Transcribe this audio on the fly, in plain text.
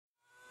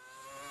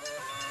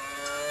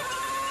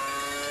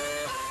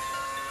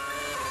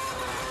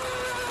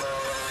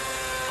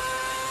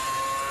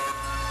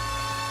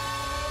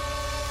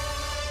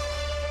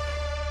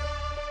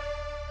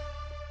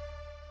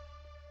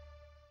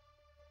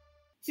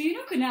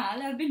So,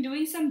 Kunal, I've been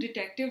doing some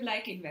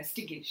detective-like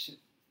investigation.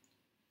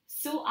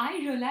 So, I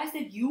realized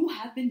that you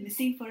have been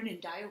missing for an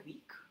entire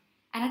week.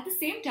 And at the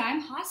same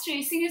time, Haas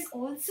Racing has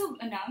also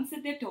announced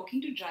that they're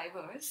talking to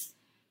drivers,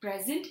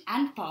 present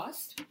and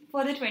past,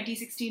 for the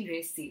 2016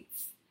 race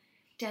seats.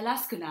 Tell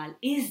us, Kunal,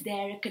 is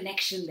there a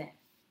connection there?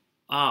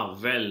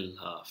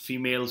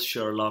 Female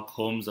Sherlock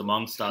Holmes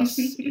amongst us.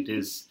 It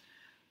is,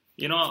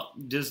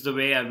 just the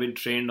way I've been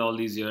trained all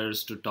these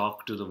years to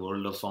talk to the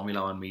world of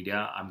Formula One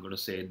media. I'm going to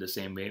say it the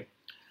same way.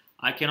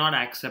 I cannot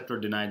accept or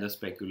deny the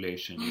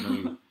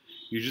speculation.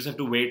 You just have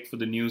to wait for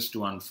the news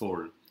to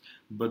unfold.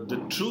 But the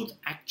truth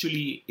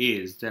actually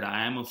is that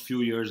I am a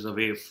few years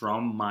away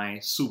from my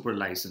super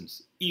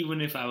license,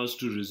 even if I was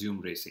to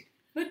resume racing.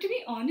 But to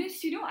be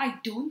honest, I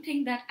don't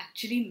think that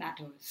actually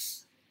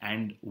matters.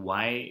 And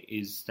why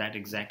is that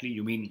exactly?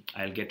 You mean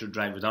I'll get to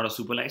drive without a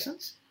super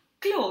license?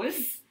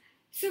 Close.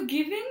 So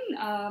given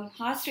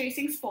Haas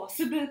Racing's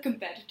possible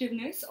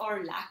competitiveness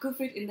or lack of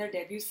it in their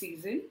debut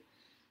season,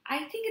 I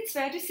think it's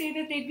fair to say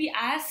that they'd be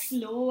as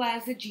slow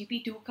as a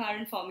GP2 car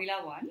in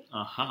Formula One.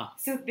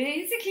 So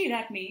basically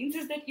that means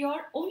is that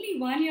you're only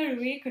 1 year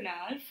away,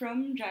 Kunal,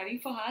 from driving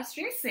for Haas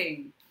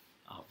Racing.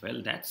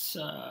 That's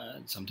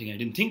something I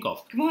didn't think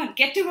of. Come on,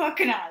 get to work,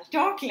 Kunal.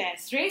 Talk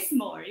less, race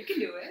more. You can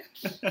do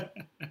it.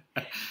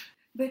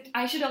 But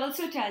I should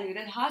also tell you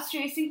that Haas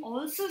Racing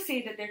also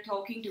say that they're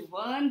talking to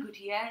Vern,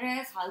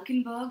 Gutierrez,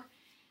 Hulkenberg.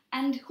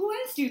 And who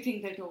else do you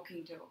think they're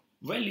talking to?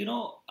 Well,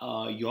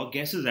 your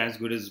guess is as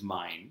good as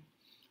mine.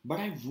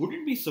 But I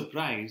wouldn't be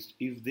surprised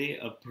if they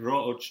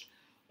approached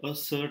a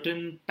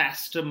certain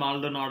Pastor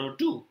Maldonado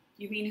too.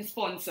 You mean his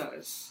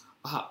sponsors?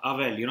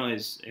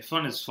 His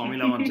F1 is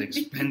Formula One's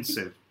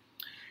expensive.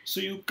 So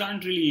you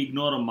can't really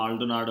ignore a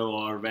Maldonado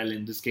or,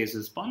 in this case,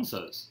 his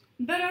sponsors.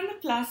 But on the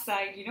plus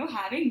side,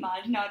 having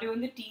Maldonado on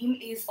the team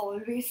is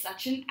always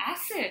such an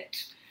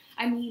asset.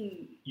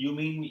 You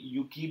mean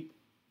you keep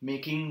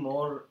making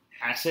more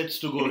assets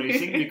to go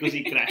racing because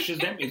he crashes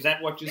them? Is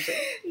that what you say?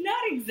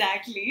 Not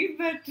exactly,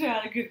 but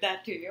I'll give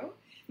that to you.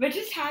 But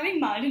just having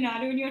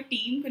Maldonado in your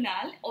team,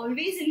 Kunal,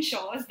 always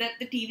ensures that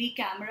the TV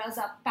cameras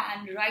are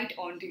panned right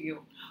onto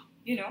you.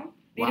 They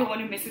don't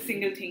want to miss a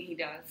single thing he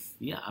does.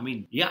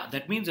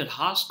 That means that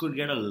Haas could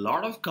get a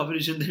lot of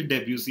coverage in their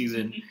debut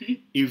season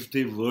if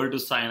they were to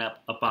sign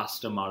up a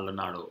Pastor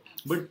Maldonado.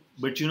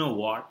 But you know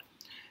what?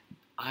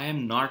 I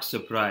am not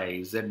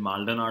surprised that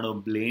Maldonado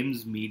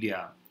blames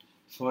media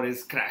for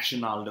his crash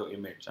in Aldo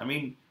image.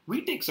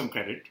 We take some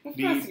credit. Of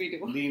course we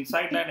do. The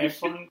Inside Line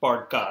F1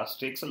 podcast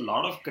takes a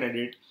lot of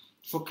credit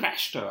for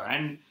Crashter.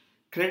 And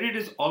credit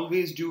is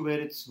always due where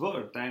it's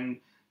worth. And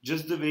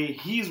just the way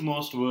he's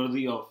most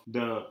worthy of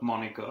the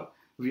moniker,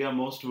 we are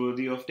most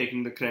worthy of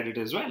taking the credit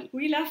as well.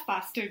 We love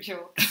pastor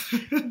jokes.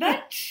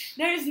 But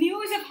there is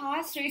news of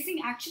Haas Racing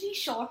actually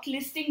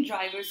shortlisting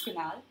drivers,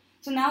 Kunal.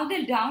 So now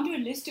they're down to a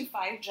list of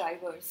 5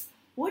 drivers.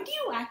 What do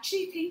you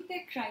actually think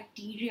their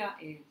criteria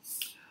is?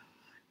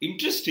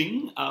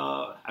 Interesting.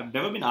 I've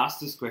never been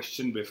asked this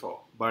question before.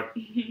 But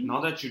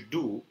now that you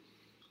do,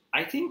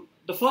 I think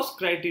the first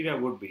criteria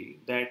would be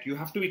that you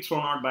have to be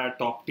thrown out by a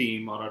top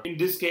team, or in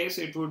this case,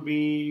 it would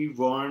be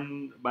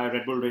won by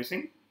Red Bull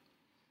Racing.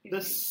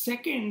 The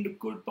second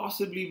could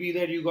possibly be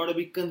that you got to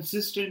be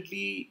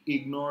consistently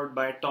ignored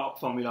by top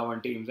Formula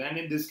One teams, and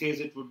in this case,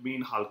 it would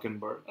mean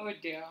Hulkenberg. Oh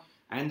dear.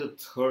 And the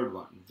third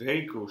one,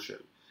 very crucial,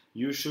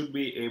 you should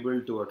be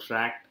able to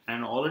attract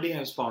and already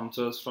have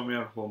sponsors from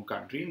your home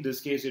country. In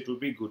this case, it would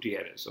be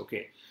Gutierrez.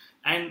 Okay.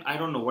 And I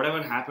don't know,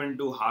 whatever happened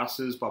to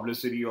Haas's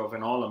publicity of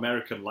an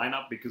all-American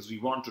lineup, because we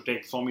want to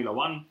take Formula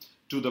One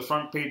to the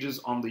front pages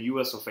on the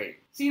US of A.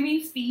 So you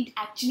mean speed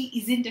actually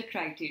isn't a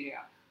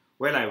criteria?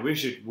 Well, I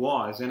wish it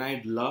was, and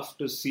I'd love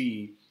to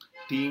see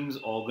teams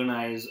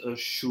organize a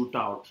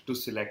shootout to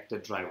select the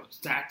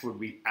drivers. That would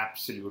be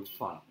absolute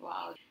fun.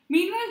 Wow.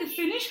 Meanwhile, the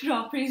Finnish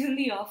Grand Prix is in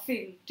the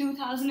offing.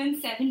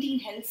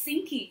 2017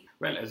 Helsinki.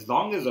 Well, as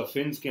long as the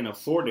Finns can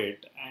afford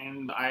it,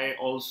 and I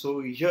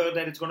also hear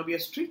that it's going to be a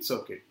street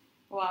circuit.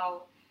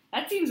 Wow,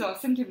 that seems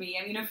awesome to me.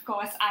 Of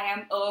course, I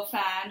am a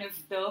fan of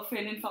the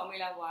Finn in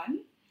Formula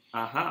One.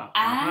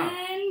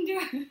 And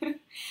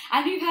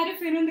we've had a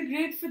Finn on the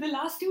grid for the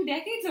last 2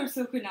 decades or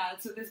so, Kunal.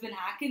 So there's been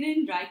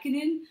Häkkinen,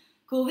 Raikkonen,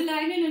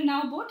 Kovalainen, and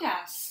now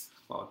Bottas.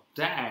 Oh,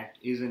 that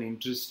is an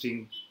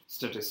interesting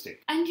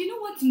statistic. And you know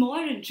what's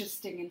more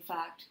interesting, in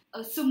fact?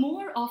 So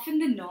more often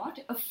than not,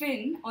 a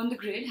Finn on the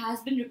grid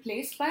has been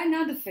replaced by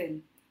another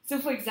Finn. So,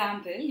 for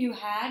example, you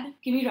had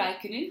Kimi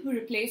Raikkonen, who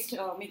replaced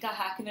Mika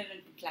Häkkinen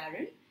at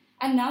McLaren.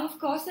 And now, of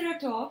course, there are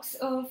talks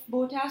of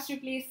Bottas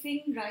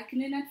replacing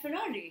Raikkonen at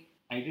Ferrari.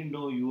 I didn't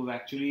know you've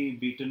actually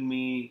beaten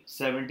me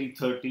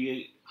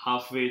 70-30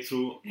 halfway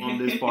through on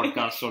this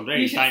podcast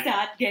already. You should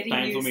start getting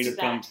time used for me to to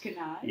that,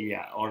 Kunal.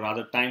 Yeah, or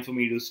rather, time for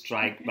me to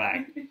strike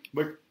back.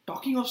 But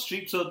talking of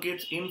street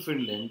circuits in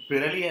Finland,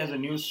 Pirelli has a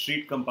new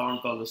street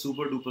compound called the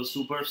Super Duper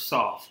Super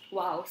Soft.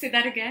 Wow, say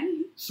that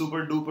again.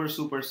 Super Duper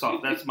Super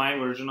Soft. That's my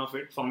version of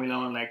it. Formula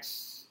One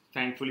likes,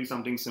 thankfully,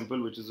 something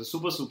simple, which is a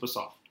super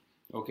soft.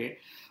 Okay,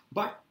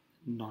 but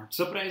Not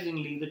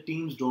surprisingly, the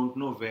teams don't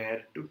know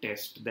where to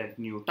test that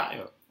new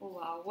tire. Oh,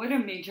 wow, what a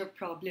major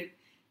problem.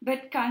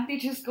 But can't they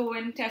just go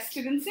and test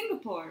it in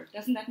Singapore?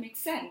 Doesn't that make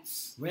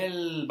sense?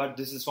 Well, but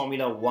this is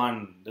Formula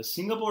One. The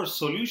Singapore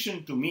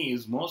solution to me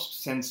is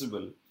most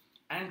sensible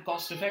and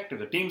cost effective.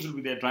 The teams will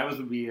be there, drivers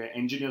will be there,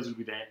 engineers will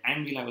be there,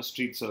 and we'll have a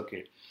street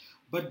circuit.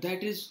 But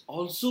that is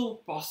also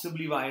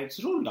possibly why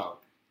it's ruled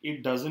out.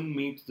 It doesn't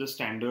meet the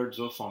standards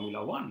of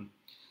Formula One.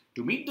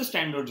 To meet the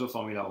standards of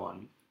Formula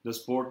One, the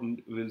sport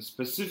will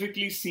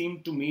specifically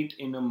seem to meet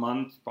in a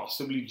month,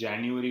 possibly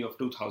January of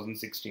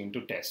 2016,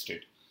 to test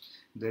it.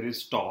 There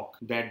is talk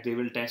that they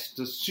will test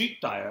the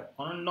street tire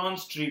on a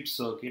non-street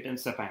circuit in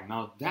Sepang.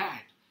 Now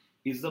that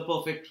is the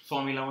perfect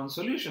Formula One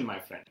solution, my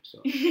friend. So.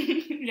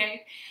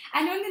 Right.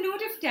 And on the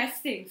note of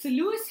testing, so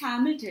Lewis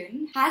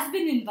Hamilton has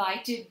been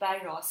invited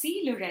by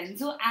Rossi,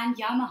 Lorenzo and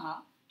Yamaha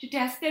to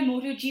test their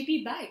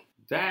MotoGP bike.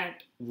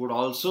 That would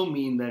also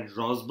mean that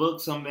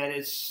Rosberg somewhere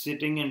is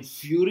sitting and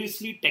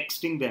furiously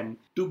texting them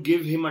to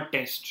give him a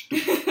test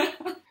too.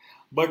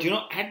 But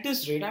at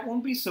this rate, I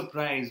won't be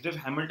surprised if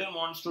Hamilton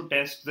wants to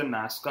test the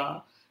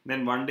NASCAR.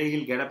 Then one day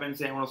he'll get up and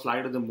say, I want to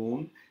fly to the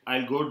moon.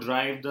 I'll go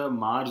drive the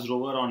Mars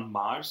rover on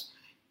Mars.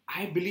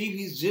 I believe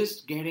he's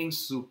just getting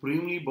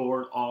supremely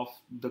bored of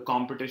the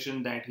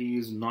competition that he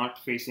is not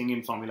facing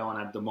in Formula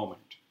One at the moment.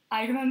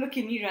 I remember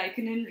Kimi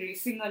Raikkonen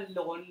racing a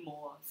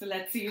lawnmower. So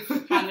let's see if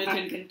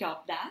Hamilton can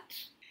top that.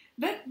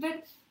 But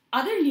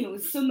other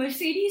news. So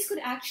Mercedes could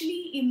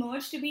actually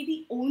emerge to be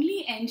the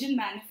only engine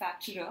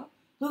manufacturer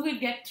who will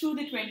get through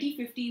the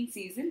 2015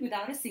 season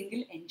without a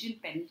single engine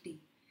penalty.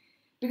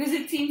 Because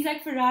it seems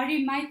like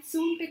Ferrari might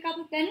soon pick up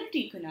a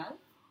penalty, Kunal.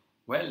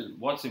 Well,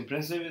 what's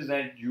impressive is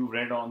that you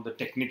read on the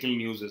technical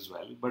news as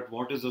well. But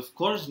what is of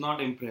course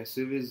not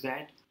impressive is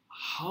that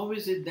how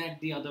is it that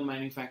the other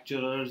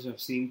manufacturers have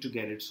seemed to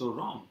get it so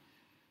wrong?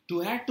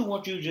 To add to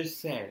what you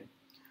just said,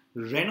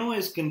 Renault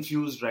is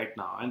confused right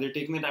now and they're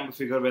taking the time to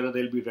figure whether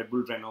they'll be Red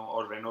Bull Renault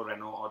or Renault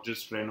or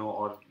just Renault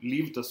or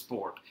leave the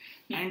sport.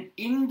 And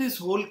in this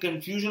whole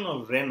confusion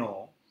of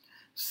Renault,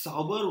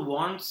 Sauber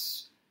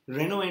wants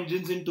Renault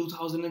engines in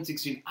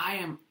 2016. I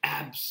am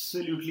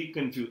absolutely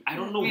confused. I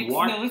don't know Makes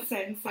what no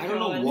sense I at don't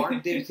know all.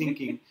 what they're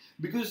thinking.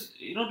 Because,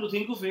 to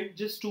think of it,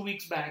 just 2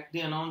 weeks back, they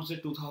announced the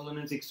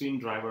 2016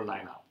 driver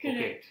lineup. Correct.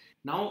 Okay.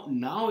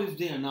 Now if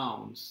they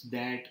announce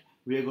that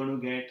we are going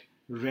to get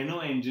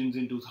Renault engines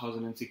in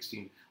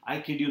 2016, I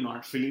kid you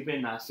not, Felipe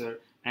Nasser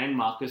and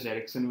Marcus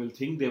Ericsson will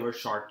think they were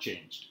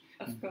shortchanged.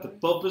 Of course.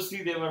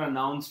 Purposely they were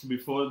announced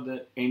before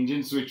the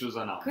engine switch was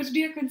announced. Could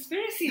be a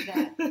conspiracy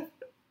there.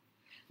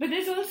 But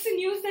there's also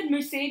news that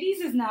Mercedes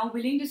is now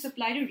willing to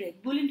supply to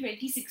Red Bull in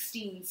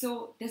 2016.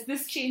 So does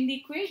this change the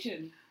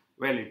equation?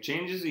 Well, it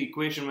changes the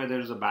equation where there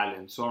is a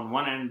balance. So on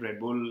one end, Red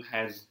Bull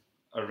has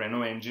a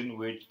Renault engine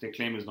which they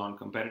claim is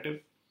non-competitive.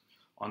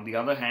 On the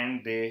other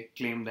hand, they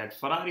claim that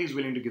Ferrari is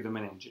willing to give them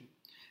an engine.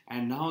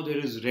 And now there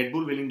is Red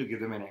Bull willing to give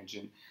them an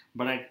engine.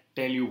 But I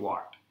tell you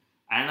what,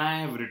 and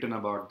I have written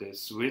about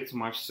this with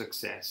much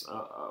success,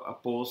 a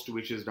post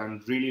which is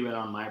done really well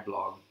on my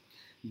blog,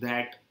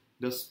 that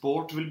the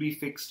sport will be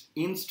fixed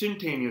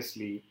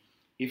instantaneously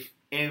if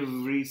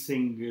every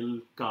single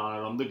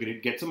car on the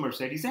grid gets a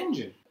Mercedes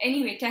engine.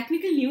 Anyway,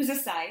 technical news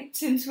aside,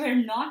 since we're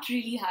not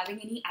really having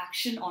any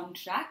action on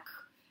track,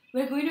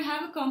 we're going to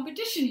have a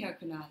competition here,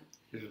 Kunal.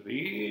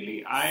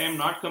 Really? I am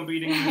not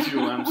competing with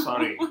you, I'm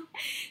sorry.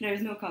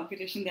 There's no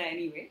competition there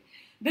anyway.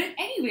 But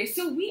anyway,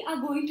 so we are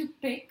going to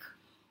pick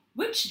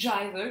which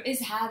driver is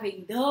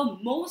having the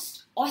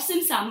most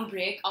awesome summer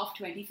break of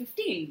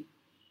 2015.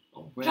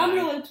 Oh, well, Drum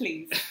roll,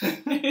 please.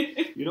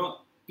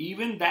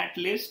 Even that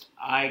list,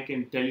 I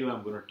can tell you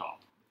I'm going to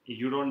top.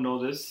 You don't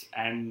know this,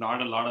 and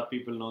not a lot of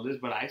people know this,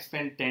 but I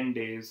spent 10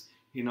 days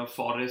in a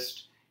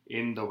forest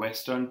in the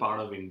western part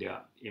of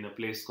India, in a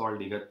place called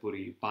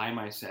Igatpuri, by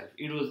myself.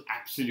 It was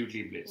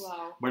absolutely bliss.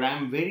 Wow. But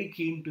I'm very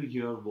keen to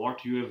hear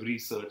what you have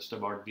researched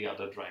about the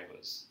other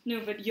drivers.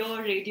 No, but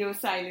your radio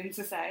silence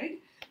aside.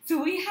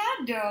 So we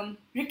had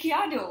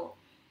Ricciardo.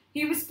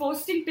 He was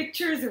posting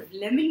pictures of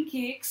lemon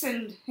cakes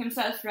and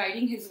himself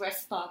riding his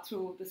Vespa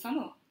through the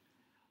summer.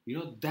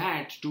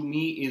 That to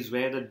me is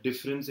where the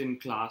difference in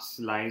class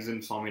lies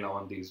in Formula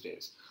One these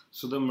days.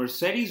 So the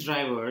Mercedes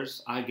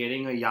drivers are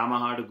getting a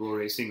Yamaha to go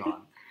racing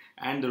on,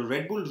 and the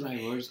Red Bull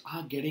drivers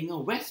are getting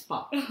a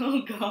Vespa.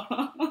 Oh,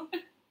 God.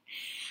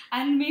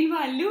 And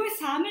meanwhile, Lewis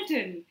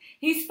Hamilton,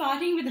 he's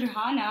partying with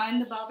Rihanna in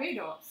the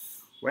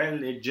Barbados.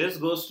 Well, it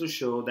just goes to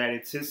show that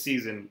it's his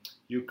season.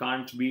 You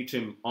can't beat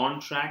him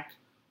on track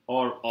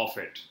or off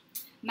it.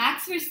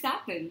 Max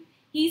Verstappen,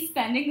 he's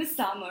spending the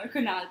summer,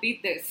 Kunal,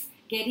 beat this,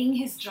 getting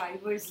his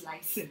driver's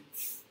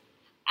license.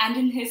 And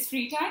in his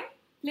free time,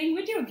 playing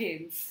video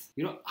games.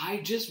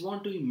 I just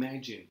want to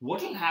imagine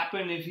what will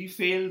happen if he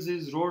fails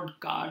his road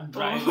car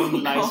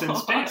driving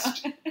license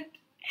test.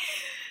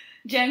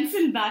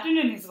 Jenson Button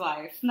and his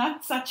wife,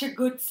 not such a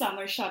good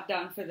summer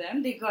shutdown for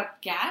them. They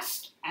got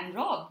gassed and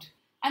robbed.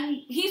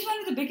 And he's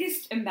one of the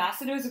biggest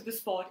ambassadors of the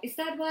sport. Is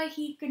that why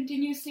he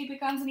continuously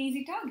becomes an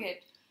easy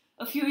target?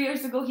 A few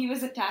years ago, he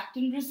was attacked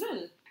in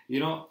Brazil.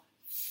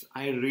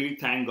 I really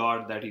thank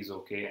God that he's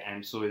okay,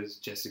 and so is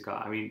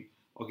Jessica. I mean,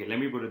 okay, let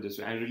me put it this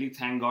way. I really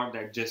thank God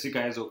that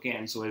Jessica is okay,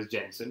 and so is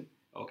Jensen.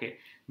 Okay,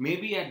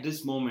 maybe at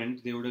this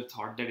moment they would have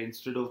thought that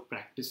instead of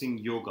practicing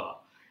yoga,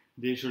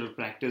 they should have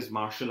practiced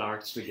martial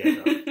arts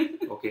together.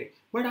 Okay,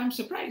 but I'm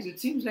surprised. It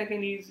seems like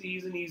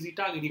he's an easy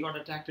target. He got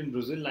attacked in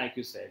Brazil, like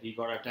you said. He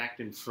got attacked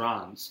in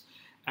France,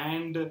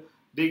 and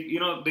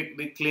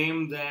they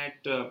claim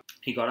that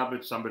he got up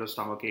with some bit of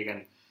stomachache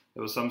and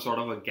there was some sort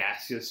of a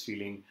gaseous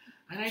feeling.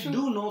 And I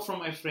do know from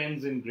my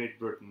friends in Great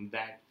Britain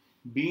that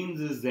beans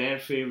is their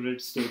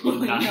favorite staple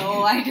diet.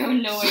 No, I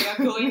don't know where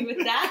you're going with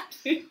that.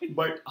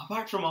 But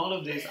apart from all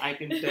of this, I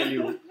can tell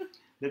you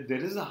that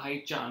there is a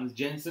high chance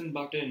Jensen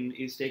Button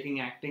is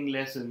taking acting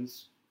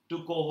lessons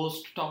to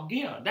co-host Top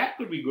Gear. That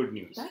could be good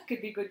news. That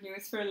could be good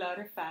news for a lot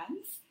of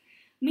fans.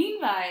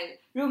 Meanwhile,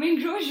 Romain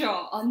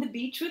Grosjean on the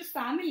beach with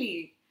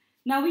family.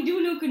 Now, we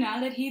do know, Kunal,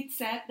 that he'd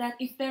said that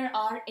if there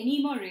are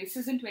any more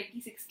races in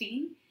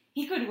 2016,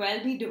 he could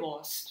well be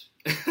divorced.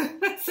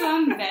 So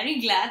I'm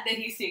very glad that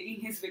he's taking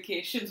his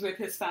vacations with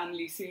his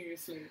family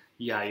seriously.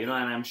 Yeah, and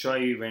I'm sure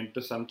he went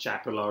to some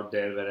chapel out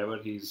there, wherever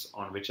he's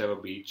on whichever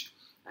beach,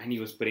 and he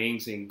was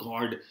praying, saying,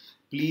 God,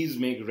 please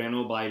make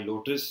Renault buy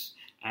Lotus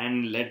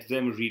and let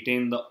them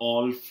retain the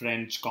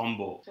all-French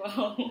combo.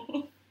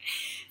 Wow.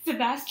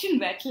 Sebastian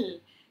Vettel,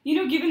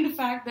 given the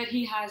fact that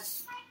he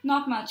has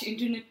not much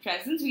internet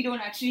presence, we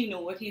don't actually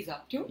know what he's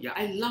up to. Yeah,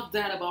 I love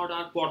that about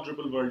our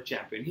quadruple world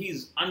champion.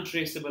 He's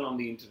untraceable on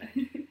the internet.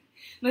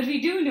 But we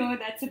do know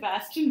that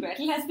Sebastian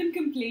Vettel has been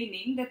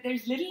complaining that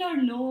there's little or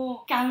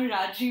no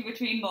camaraderie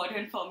between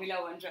modern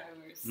Formula One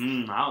drivers.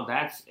 Now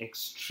that's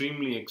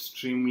extremely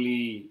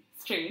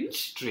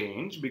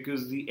strange,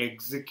 because the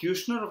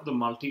executioner of the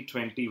Multi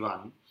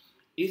 21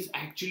 is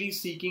actually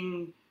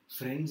seeking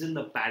friends in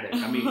the paddock.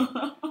 I mean,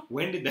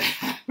 when did that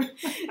happen?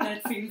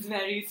 That seems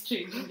very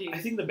strange indeed. I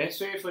think the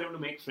best way for him to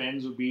make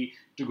friends would be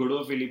to go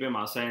to Felipe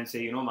Massa and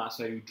say,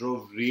 Massa, you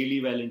drove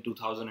really well in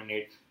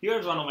 2008.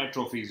 Here's one of my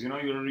trophies. You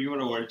were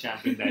a world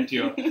champion that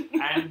year.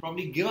 And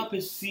probably give up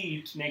his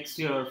seat next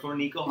year for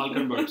Nico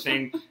Hülkenberg,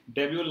 saying,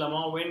 debut Le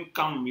Mans win,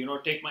 come,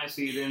 take my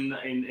seat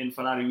in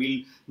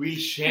Ferrari. We'll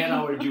share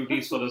our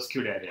duties for the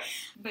Scuderia.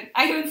 But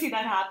I don't see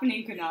that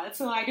happening, Kunal.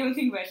 So I don't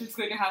think Vettel's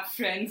going to have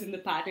friends in the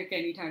paddock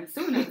anytime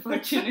soon,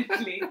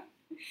 unfortunately.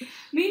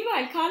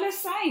 Meanwhile,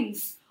 Carlos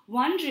Sainz,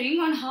 wondering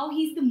on how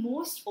he's the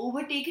most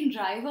overtaken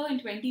driver in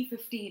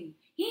 2015.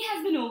 He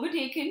has been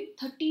overtaken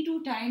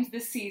 32 times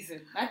this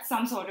season. That's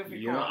some sort of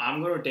record.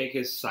 I'm going to take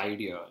his side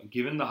here.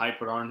 Given the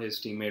hype around his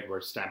teammate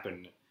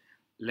Verstappen,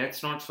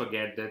 let's not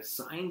forget that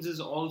Sainz is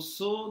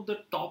also the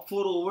top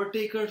 4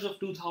 overtakers of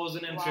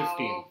 2015.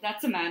 Wow,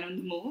 that's a man on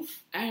the move.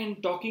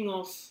 And talking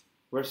of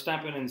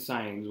Verstappen and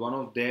Sainz, one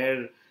of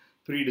their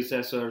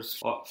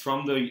predecessors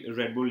from the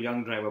Red Bull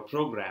Young Driver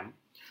program,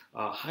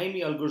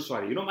 Jaime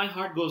Alguersuari. My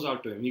heart goes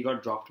out to him. He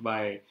got dropped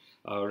by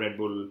Red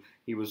Bull.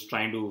 He was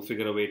trying to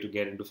figure a way to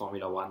get into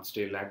Formula One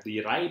still at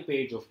the ripe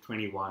age of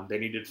 21.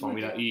 Then he did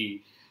Formula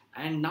E.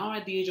 And now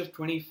at the age of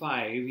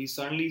 25, he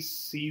suddenly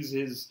sees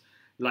his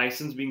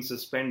license being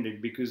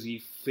suspended because he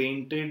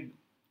fainted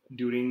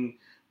during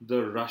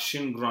the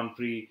Russian Grand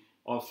Prix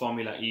of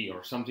Formula E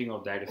or something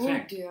of that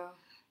effect. Oh dear.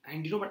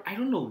 And but I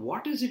don't know,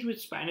 what is it with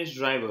Spanish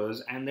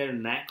drivers and their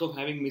knack of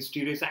having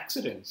mysterious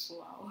accidents?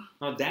 Wow.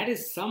 Now that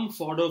is some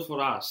fodder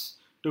for us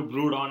to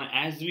brood on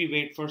as we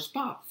wait for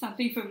Spa.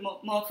 Something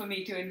more for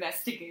me to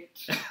investigate.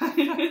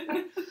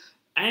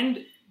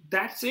 And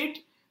that's it.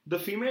 The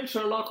female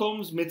Sherlock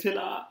Holmes,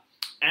 Mithila,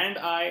 and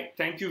I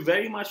thank you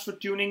very much for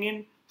tuning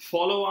in.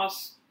 Follow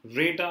us,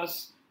 rate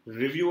us,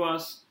 review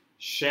us,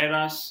 share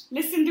us.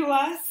 Listen to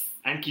us.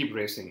 And keep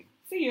racing.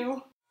 See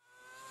you.